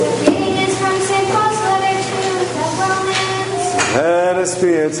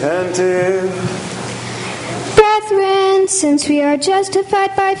be attentive. Brethren, since we are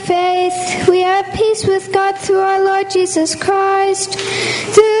justified by faith, we have peace with God through our Lord Jesus Christ.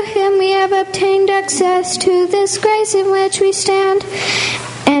 Through him we have obtained access to this grace in which we stand,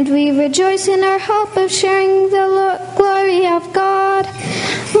 and we rejoice in our hope of sharing the glory of God.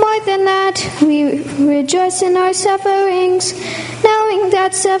 More than that, we rejoice in our sufferings, knowing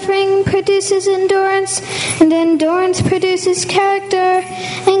that suffering produces endurance, and endurance produces character,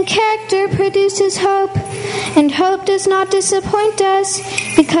 and character produces hope. And hope does not disappoint us,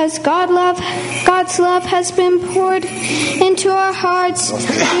 because God's love has been poured into our hearts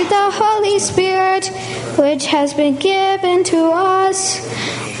through the Holy Spirit, which has been given to us.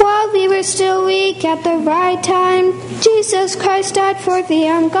 While we were still weak, at the right time, Jesus Christ died for the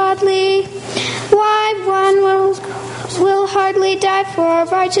ungodly. Why, one will hardly die for a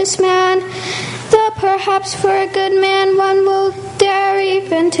righteous man, though perhaps for a good man one will dare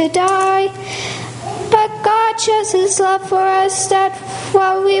even to die. But God shows his love for us, that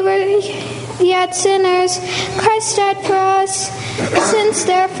while we were yet sinners, Christ died for us. Since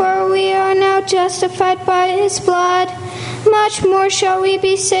therefore we are now justified by his blood, much more shall we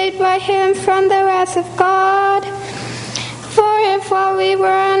be saved by him from the wrath of God. For if while we were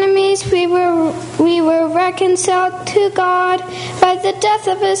enemies we were reconciled to God by the death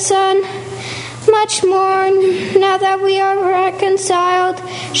of his Son, much more, now that we are reconciled,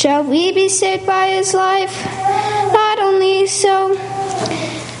 shall we be saved by his life. Not only so,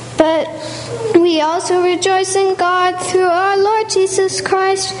 but we also rejoice in God through our Lord Jesus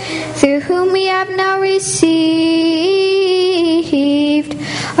Christ, through whom we have now received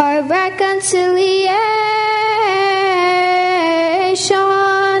our reconciliation.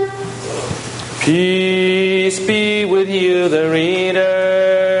 Peace be with you, the reader.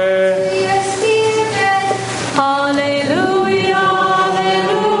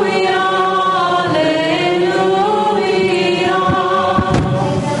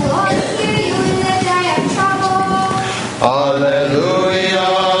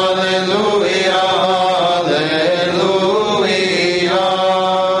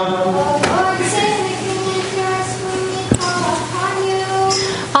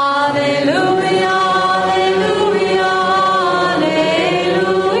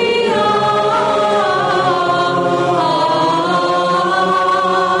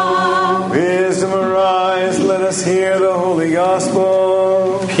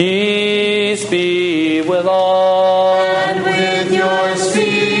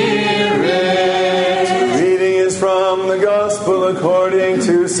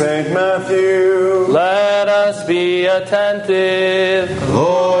 Attentive.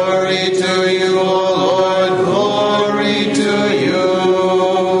 Glory to you, O Lord, glory to you.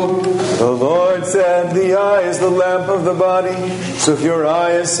 The Lord said, the eye is the lamp of the body. So if your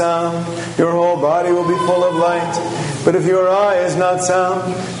eye is sound, your whole body will be full of light. But if your eye is not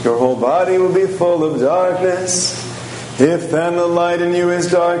sound, your whole body will be full of darkness. If then the light in you is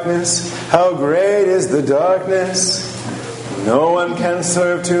darkness, how great is the darkness? No one can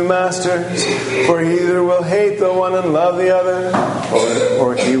serve two masters, for he either will hate the one and love the other,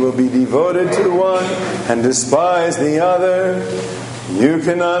 or he will be devoted to one and despise the other. You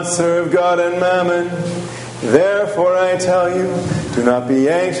cannot serve God and mammon. Therefore I tell you, do not be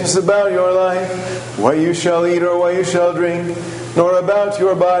anxious about your life, what you shall eat or what you shall drink, nor about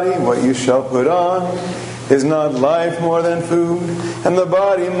your body, what you shall put on. Is not life more than food, and the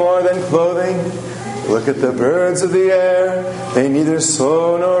body more than clothing? Look at the birds of the air. They neither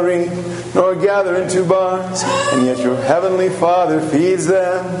sow nor reap, nor gather into barns, and yet your heavenly Father feeds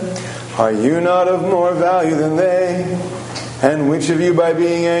them. Are you not of more value than they? And which of you, by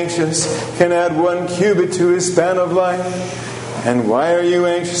being anxious, can add 1 cubit to his span of life? And why are you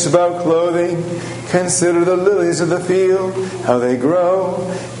anxious about clothing? Consider the lilies of the field, how they grow.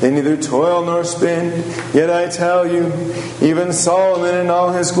 They neither toil nor spin. Yet I tell you, even Solomon in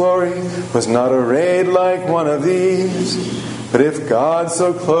all his glory was not arrayed like one of these. But if God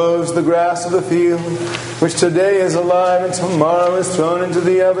so clothes the grass of the field, which today is alive and tomorrow is thrown into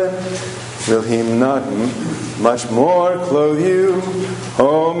the oven, will he not much more clothe you,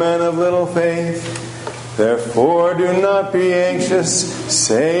 O men of little faith? Therefore do not be anxious,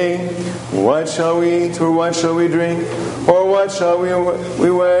 saying, what shall we eat, or what shall we drink, or what shall we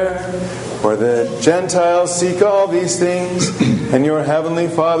wear? For the Gentiles seek all these things, and your heavenly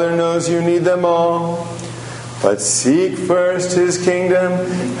Father knows you need them all. But seek first his kingdom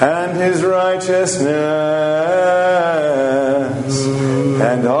and his righteousness,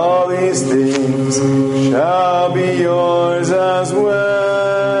 and all these things shall be yours as well.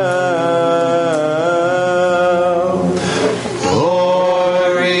 Lord,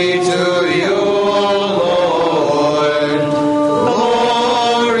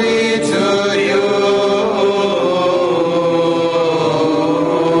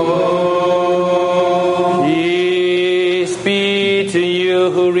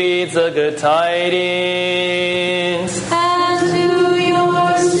 good tidings. And to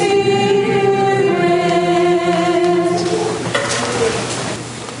your spirit.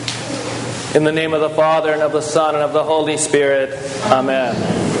 In the name of the Father, and of the Son, and of the Holy Spirit. Amen.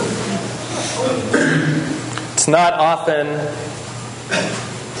 It's not often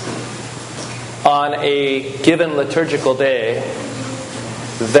on a given liturgical day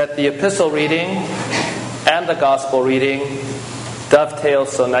that the epistle reading and the gospel reading dovetail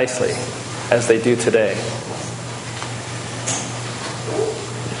so nicely as they do today.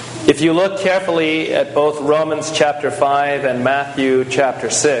 If you look carefully at both Romans chapter 5 and Matthew chapter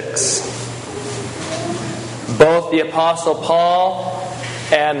 6, both the Apostle Paul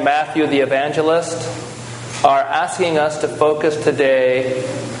and Matthew the Evangelist are asking us to focus today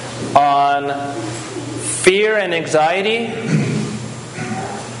on fear and anxiety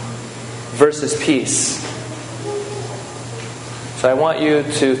versus peace. So I want you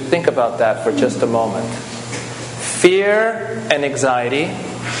to think about that for just a moment. Fear and anxiety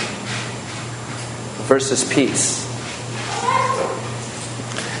versus peace.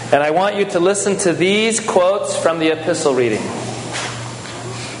 And I want you to listen to these quotes from the epistle reading.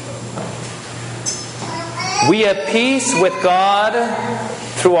 We have peace with God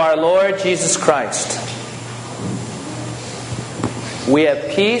through our Lord Jesus Christ. We have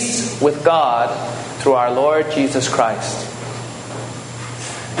peace with God through our Lord Jesus Christ.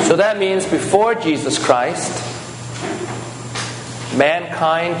 So that means before Jesus Christ,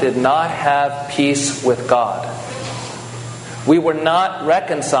 mankind did not have peace with God. We were not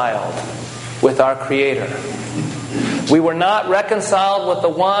reconciled with our Creator. We were not reconciled with the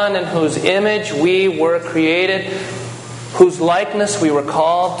one in whose image we were created, whose likeness we were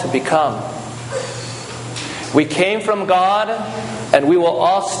called to become. We came from God, and we will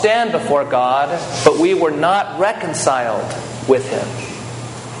all stand before God, but we were not reconciled with Him.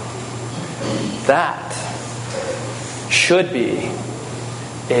 That should be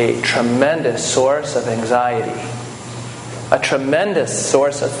a tremendous source of anxiety, a tremendous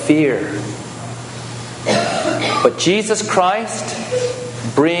source of fear. But Jesus Christ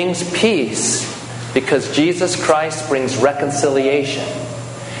brings peace because Jesus Christ brings reconciliation.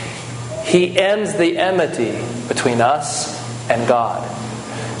 He ends the enmity between us and God.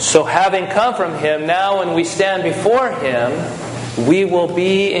 So having come from Him, now when we stand before Him, we will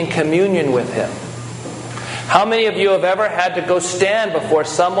be in communion with Him. How many of you have ever had to go stand before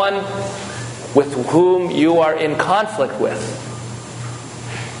someone with whom you are in conflict with,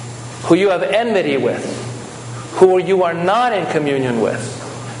 who you have enmity with, who you are not in communion with?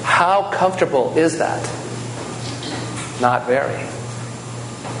 How comfortable is that? Not very.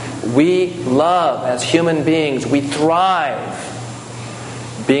 We love, as human beings, we thrive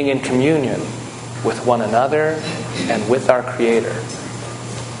being in communion with one another and with our Creator.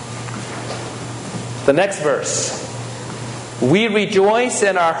 The next verse. We rejoice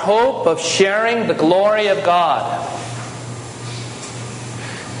in our hope of sharing the glory of God.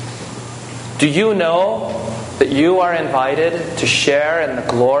 Do you know that you are invited to share in the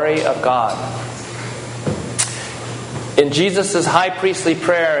glory of God? In Jesus' high priestly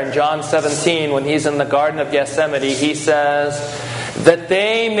prayer in John 17, when He's in the Garden of Gethsemane, He says, that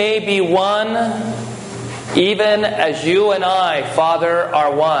they may be one, even as you and I, Father,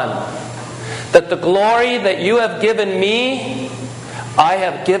 are one. That the glory that you have given me, I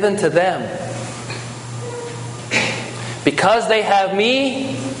have given to them. Because they have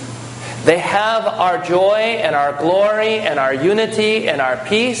me, they have our joy and our glory and our unity and our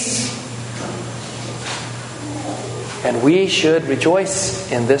peace. And we should rejoice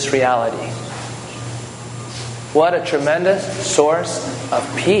in this reality. What a tremendous source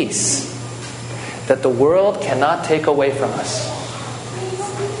of peace that the world cannot take away from us.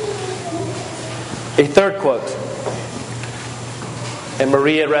 A third quote. And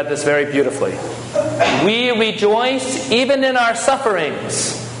Maria read this very beautifully. We rejoice even in our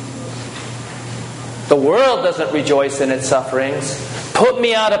sufferings. The world doesn't rejoice in its sufferings. Put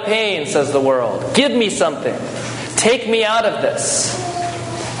me out of pain, says the world. Give me something. Take me out of this.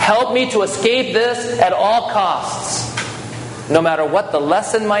 Help me to escape this at all costs. No matter what the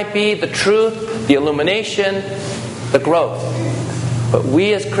lesson might be, the truth, the illumination, the growth. But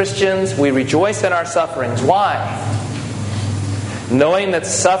we as Christians, we rejoice in our sufferings. Why? Knowing that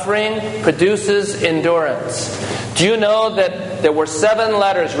suffering produces endurance. Do you know that there were 7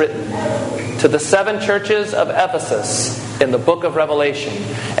 letters written to the 7 churches of Ephesus in the book of Revelation?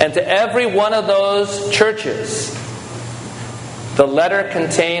 And to every one of those churches, the letter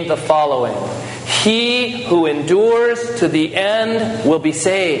contained the following. He who endures to the end will be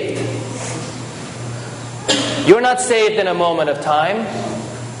saved. You're not saved in a moment of time.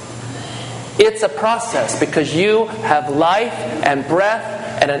 It's a process because you have life and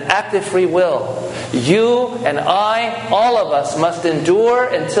breath and an active free will. You and I, all of us, must endure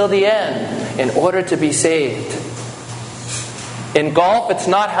until the end in order to be saved. In golf, it's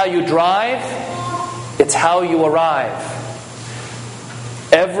not how you drive, it's how you arrive.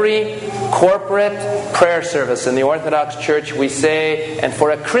 Every corporate prayer service in the Orthodox Church we say, and for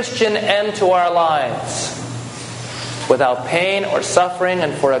a Christian end to our lives, without pain or suffering,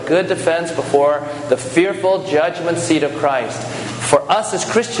 and for a good defense before the fearful judgment seat of Christ. For us as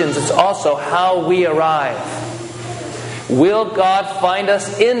Christians, it's also how we arrive. Will God find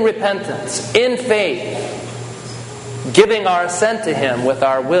us in repentance, in faith, giving our assent to Him with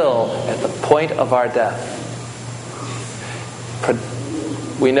our will at the point of our death?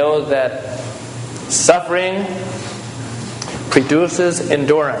 We know that suffering produces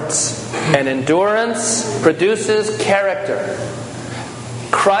endurance, and endurance produces character.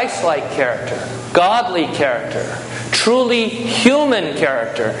 Christ-like character, godly character, truly human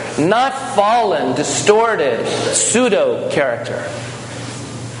character, not fallen, distorted, pseudo-character.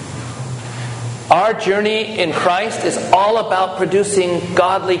 Our journey in Christ is all about producing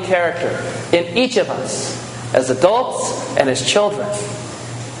godly character in each of us, as adults and as children.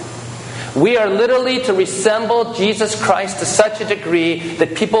 We are literally to resemble Jesus Christ to such a degree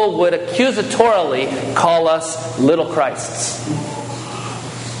that people would accusatorily call us little Christs,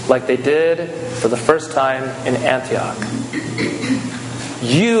 like they did for the first time in Antioch.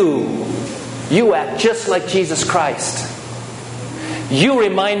 You act just like Jesus Christ. You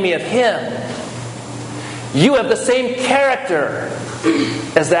remind me of Him. You have the same character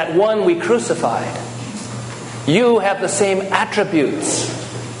as that one we crucified. You have the same attributes.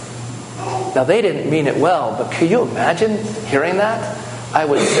 Now, they didn't mean it well, but can you imagine hearing that? I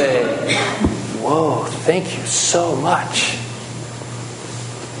would say, whoa, thank you so much.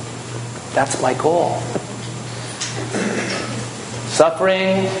 That's my goal.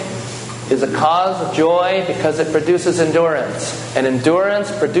 Suffering is a cause of joy because it produces endurance. And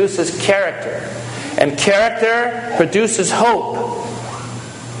endurance produces character. And character produces hope.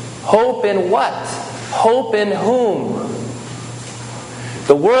 Hope in what? Hope in whom?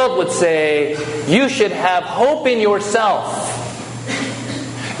 The world would say, you should have hope in yourself.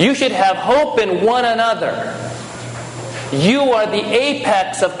 You should have hope in one another. You are the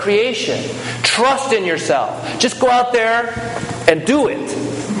apex of creation. Trust in yourself. Just go out there and do it.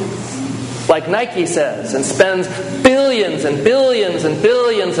 Like Nike says, and spends billions and billions and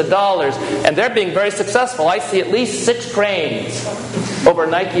billions of dollars. And they're being very successful. I see at least 6 cranes over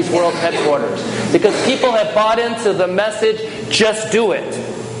Nike's world headquarters. Because people have bought into the message, just do it.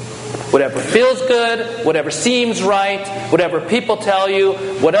 Whatever feels good, whatever seems right, whatever people tell you,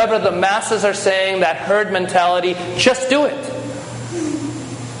 whatever the masses are saying, that herd mentality, just do it.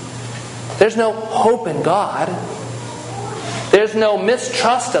 There's no hope in God. There's no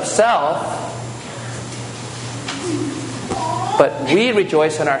mistrust of self. But we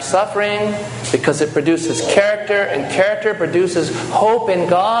rejoice in our suffering because it produces character, and character produces hope in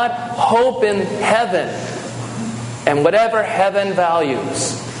God, hope in heaven, and whatever heaven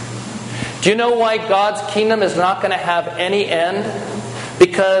values. Do you know why God's kingdom is not going to have any end?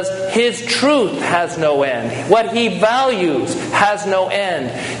 Because His truth has no end. What He values has no end.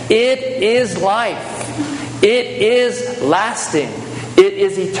 It is life. It is lasting. It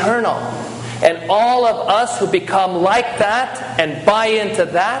is eternal. And all of us who become like that and buy into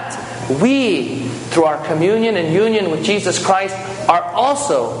that, we, through our communion and union with Jesus Christ, are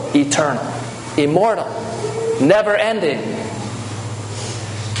also eternal, immortal, never-ending.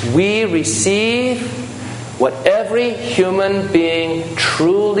 We receive what every human being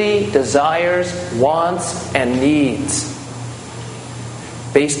truly desires, wants, and needs,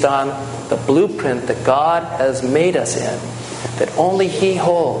 based on the blueprint that God has made us in, that only He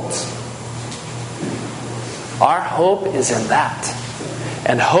holds. Our hope is in that.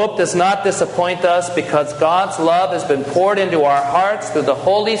 And hope does not disappoint us because God's love has been poured into our hearts through the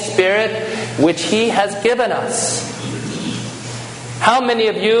Holy Spirit, which He has given us. How many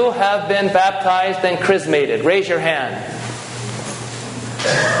of you have been baptized and chrismated? Raise your hand.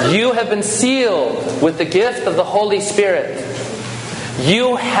 You have been sealed with the gift of the Holy Spirit.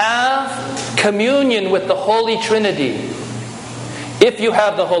 You have communion with the Holy Trinity. If you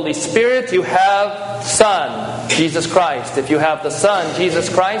have the Holy Spirit, you have Son, Jesus Christ. If you have the Son, Jesus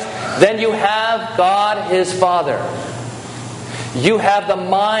Christ, then you have God His Father. You have the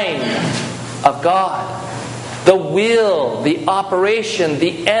mind of God. The will, the operation,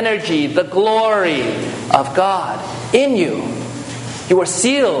 the energy, the glory of God in you. You are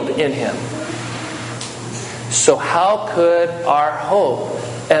sealed in Him. So how could our hope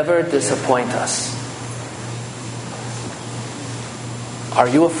ever disappoint us. Are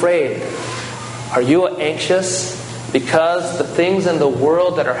you afraid? Are you anxious because the things in the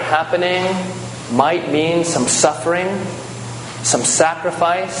world that are happening might mean some suffering, some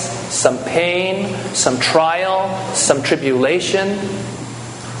sacrifice, some pain, some trial, some tribulation?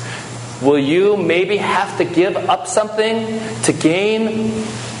 Will you maybe have to give up something to gain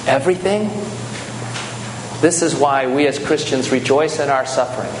everything? This is why we as Christians rejoice in our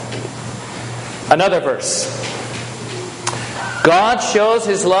suffering. Another verse. God shows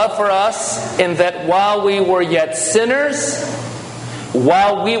His love for us in that while we were yet sinners,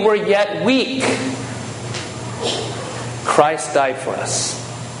 while we were yet weak, Christ died for us.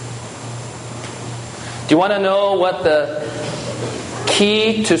 Do you want to know what the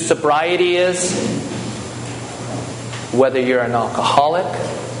key to sobriety is? Whether you're an alcoholic,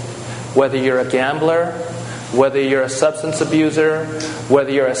 whether you're a gambler, whether you're a substance abuser,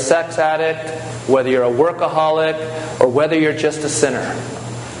 whether you're a sex addict, whether you're a workaholic, or whether you're just a sinner.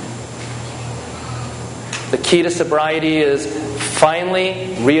 The key to sobriety is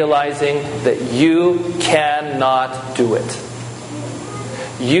finally realizing that you cannot do it.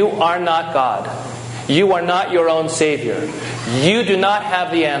 You are not God. You are not your own Savior. You do not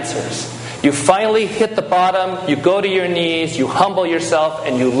have the answers. You finally hit the bottom, you go to your knees, you humble yourself,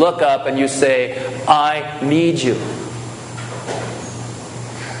 and you look up and you say, I need you.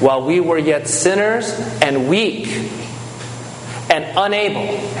 While we were yet sinners and weak and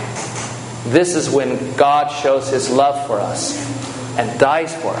unable, this is when God shows His love for us and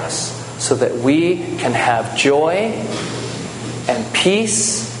dies for us so that we can have joy and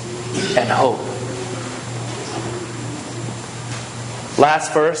peace and hope.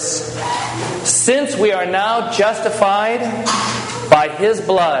 Last verse. Since we are now justified by His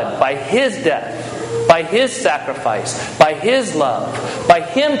blood, by His death, by His sacrifice, by His love, by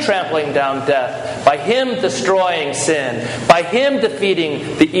Him trampling down death, by Him destroying sin, by Him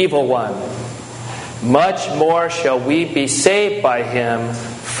defeating the evil one, much more shall we be saved by Him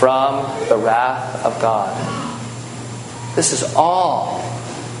from the wrath of God. This is all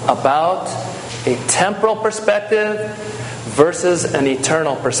about a temporal perspective versus an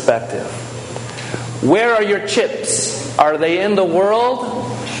eternal perspective. Where are your chips? Are they in the world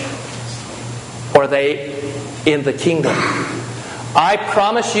or are they in the kingdom? I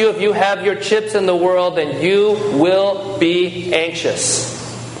promise you, if you have your chips in the world, then you will be anxious.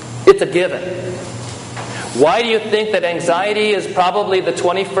 It's a given. Why do you think that anxiety is probably the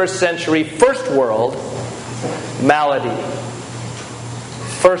 21st century first world malady?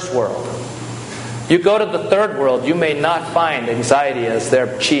 First world. You go to the third world, you may not find anxiety as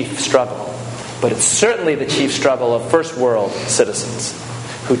their chief struggle. But it's certainly the chief struggle of first world citizens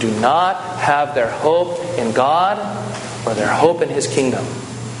who do not have their hope in God or their hope in His kingdom.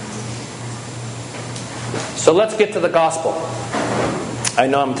 So let's get to the gospel. I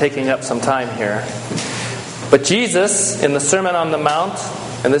know I'm taking up some time here. But Jesus, in the Sermon on the Mount,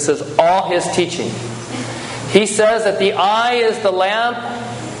 and this is all His teaching, He says that the eye is the lamp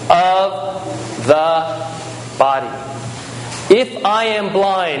of the body. If I am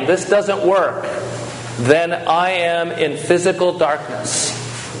blind, this doesn't work, then I am in physical darkness.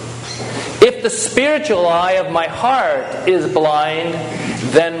 If the spiritual eye of my heart is blind,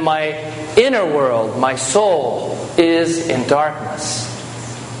 then my inner world, my soul, is in darkness.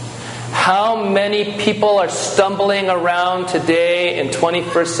 How many people are stumbling around today in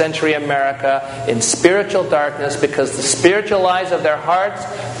 21st century America in spiritual darkness because the spiritual eyes of their hearts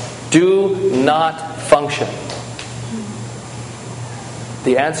do not function?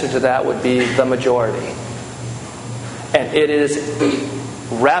 The answer to that would be the majority. And it is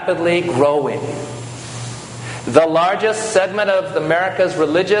rapidly growing. The largest segment of America's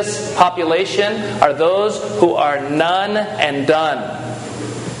religious population are those who are none and done.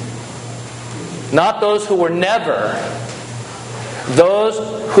 Not those who were never. Those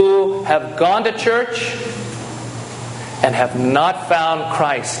who have gone to church and have not found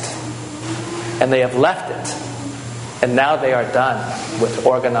Christ. And they have left it. And now they are done with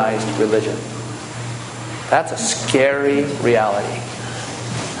organized religion. That's a scary reality.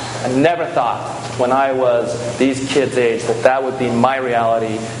 I never thought when I was these kids' age that that would be my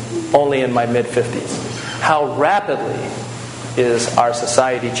reality only in my mid-50s. How rapidly is our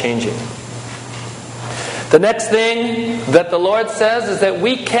society changing? The next thing that the Lord says is that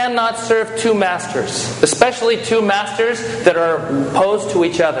we cannot serve two masters, especially two masters that are opposed to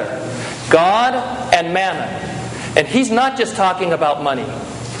each other, God and mammon. And He's not just talking about money.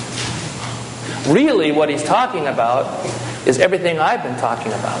 Really, what He's talking about is everything I've been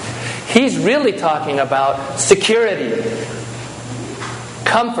talking about. He's really talking about security,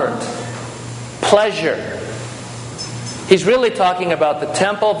 comfort, pleasure. He's really talking about the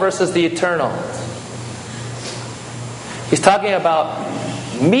temple versus the eternal. He's talking about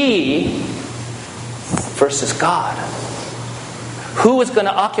me versus God. Who is going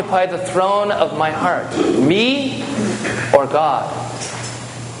to occupy the throne of my heart? Me or God?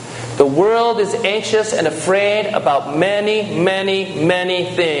 The world is anxious and afraid about many, many, many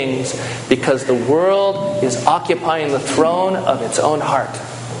things because the world is occupying the throne of its own heart.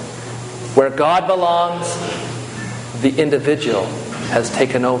 Where God belongs, the individual has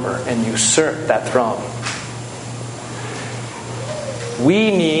taken over and usurped that throne. We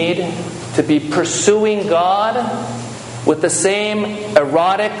need to be pursuing God with the same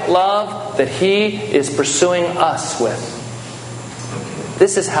erotic love that He is pursuing us with.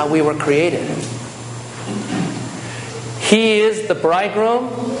 This is how we were created. He is the bridegroom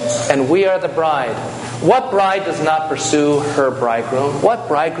and we are the bride. What bride does not pursue her bridegroom? What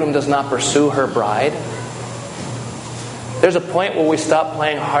bridegroom does not pursue her bride? There's a point where we stop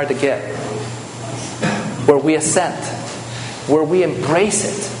playing hard to get, where we assent, where we embrace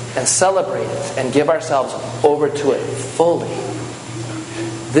it and celebrate it and give ourselves over to it fully.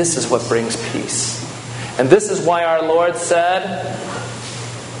 This is what brings peace. And this is why our Lord said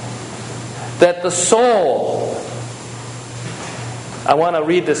that the soul, I want to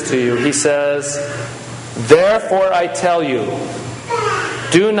read this to you. He says, "Therefore I tell you,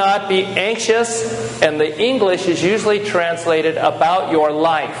 do not be anxious," and the English is usually translated "about your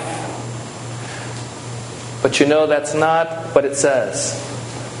life." But you know that's not what it says.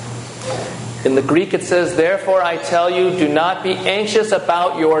 In the Greek it says, "Therefore I tell you, do not be anxious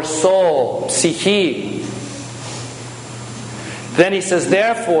about your soul," psyche. Then he says,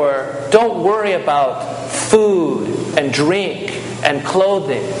 "Therefore, don't worry about food and drink and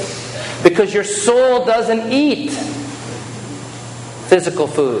clothing, because your soul doesn't eat physical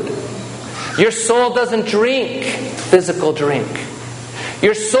food. Your soul doesn't drink physical drink.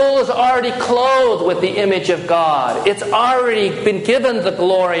 Your soul is already clothed with the image of God. It's already been given the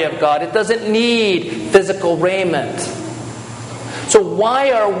glory of God. It doesn't need physical raiment. So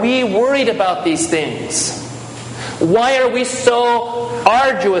why are we worried about these things? Why are we so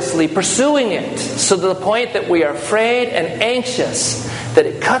arduously pursuing it, so to the point that we are afraid and anxious that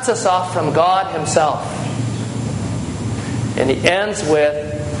it cuts us off from God Himself? And he ends with,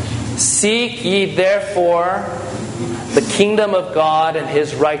 "Seek ye therefore the kingdom of God and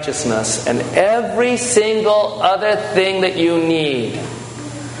His righteousness, and every single other thing that you need,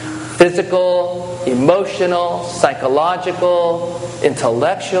 physical, emotional, psychological,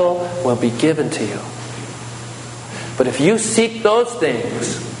 intellectual, will be given to you." But if you seek those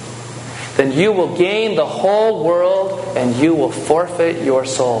things, then you will gain the whole world and you will forfeit your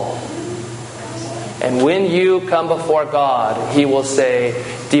soul. And when you come before God, He will say,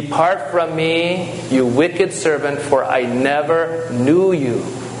 "Depart from me, you wicked servant, for I never knew you."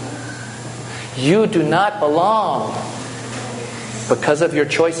 You do not belong, because of your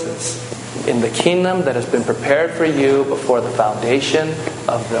choices, in the kingdom that has been prepared for you before the foundation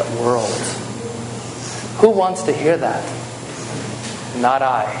of the world. Who wants to hear that? Not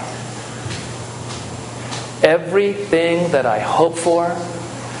I. Everything that I hope for,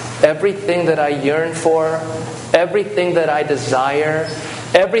 everything that I yearn for, everything that I desire,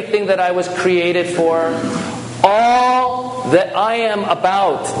 everything that I was created for, all that I am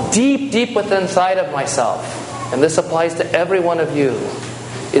about, deep, deep within inside of myself, and this applies to every one of you,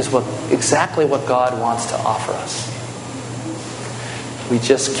 is exactly what God wants to offer us. We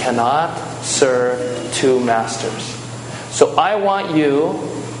just cannot serve two masters. So I want you,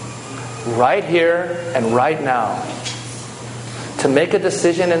 right here and right now, to make a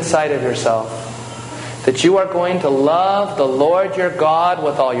decision inside of yourself that you are going to love the Lord your God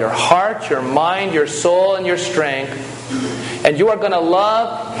with all your heart, your mind, your soul, and your strength. And you are going to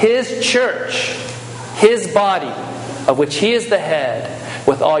love His church, His body, of which He is the head,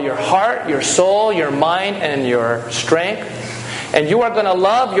 with all your heart, your soul, your mind, and your strength. And you are going to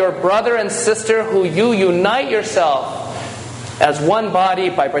love your brother and sister who you unite yourself as one body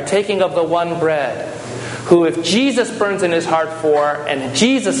by partaking of the one bread. Who if Jesus burns in his heart for, and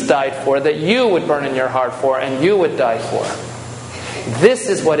Jesus died for, that you would burn in your heart for, and you would die for. This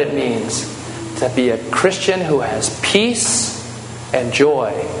is what it means to be a Christian who has peace and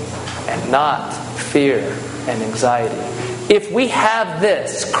joy and not fear and anxiety. If we have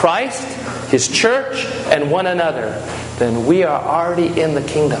this, Christ, His church, and one another, then we are already in the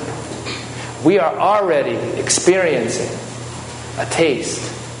kingdom. We are already experiencing a taste,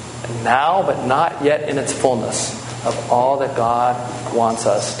 now but not yet in its fullness, of all that God wants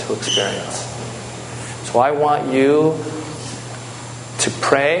us to experience. So I want you to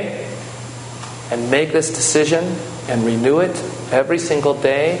pray and make this decision and renew it every single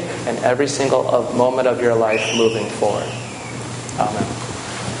day and every single moment of your life moving forward. Amen.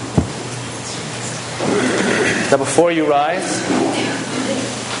 Now before you rise,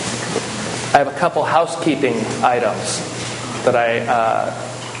 I have a couple housekeeping items that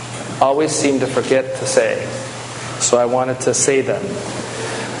I always seem to forget to say. So I wanted to say them.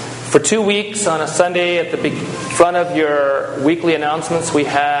 For 2 weeks on a Sunday at the front of your weekly announcements, we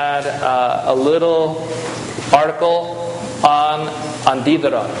had a little article on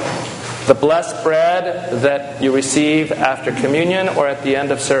Didaron, the blessed bread that you receive after communion or at the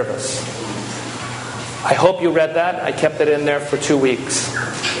end of service. I hope you read that. I kept it in there for 2 weeks.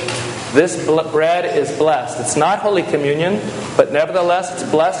 This bread is blessed. It's not Holy Communion, but nevertheless it's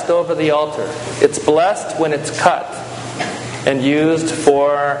blessed over the altar. It's blessed when it's cut and used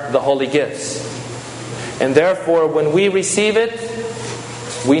for the holy gifts. And therefore, when we receive it,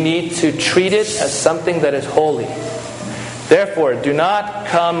 we need to treat it as something that is holy. Therefore, do not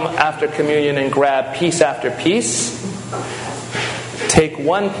come after communion and grab piece after piece. Take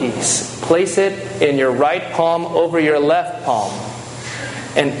one piece, place it in your right palm over your left palm,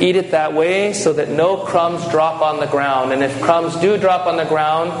 and eat it that way so that no crumbs drop on the ground. And if crumbs do drop on the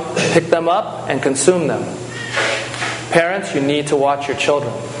ground, pick them up and consume them. Parents, you need to watch your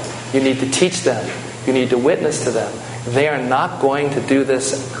children. You need to teach them. You need to witness to them. They are not going to do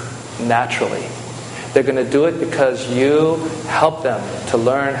this naturally. They're going to do it because you help them to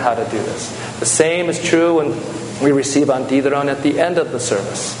learn how to do this. The same is true when we receive Didaron at the end of the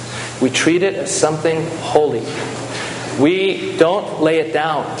service. We treat it as something holy. We don't lay it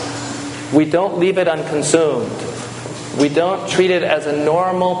down. We don't leave it unconsumed. We don't treat it as a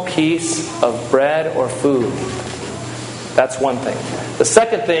normal piece of bread or food. That's one thing. The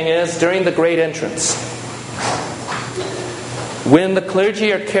second thing is during the great entrance. When the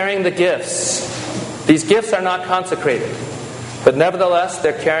clergy are carrying the gifts, these gifts are not consecrated, but nevertheless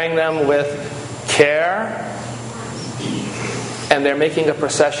they're carrying them with care and they're making a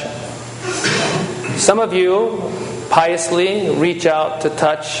procession. Some of you piously reach out to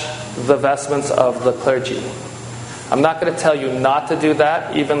touch the vestments of the clergy. I'm not going to tell you not to do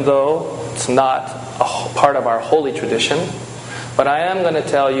that, even though it's not a part of our holy tradition. But I am going to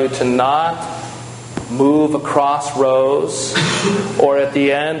tell you to not move across rows or at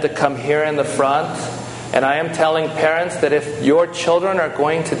the end to come here in the front. And I am telling parents that if your children are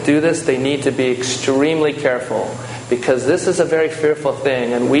going to do this, they need to be extremely careful, because this is a very fearful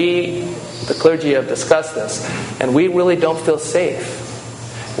thing. And we, the clergy, have discussed this. And we really don't feel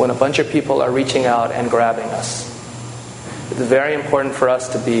safe when a bunch of people are reaching out and grabbing us. It's very important for us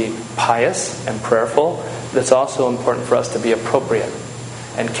to be pious and prayerful. It's also important for us to be appropriate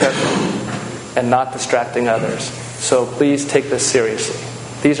and careful and not distracting others. So please take this seriously.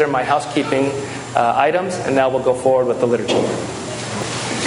 These are my housekeeping items, and now we'll go forward with the liturgy.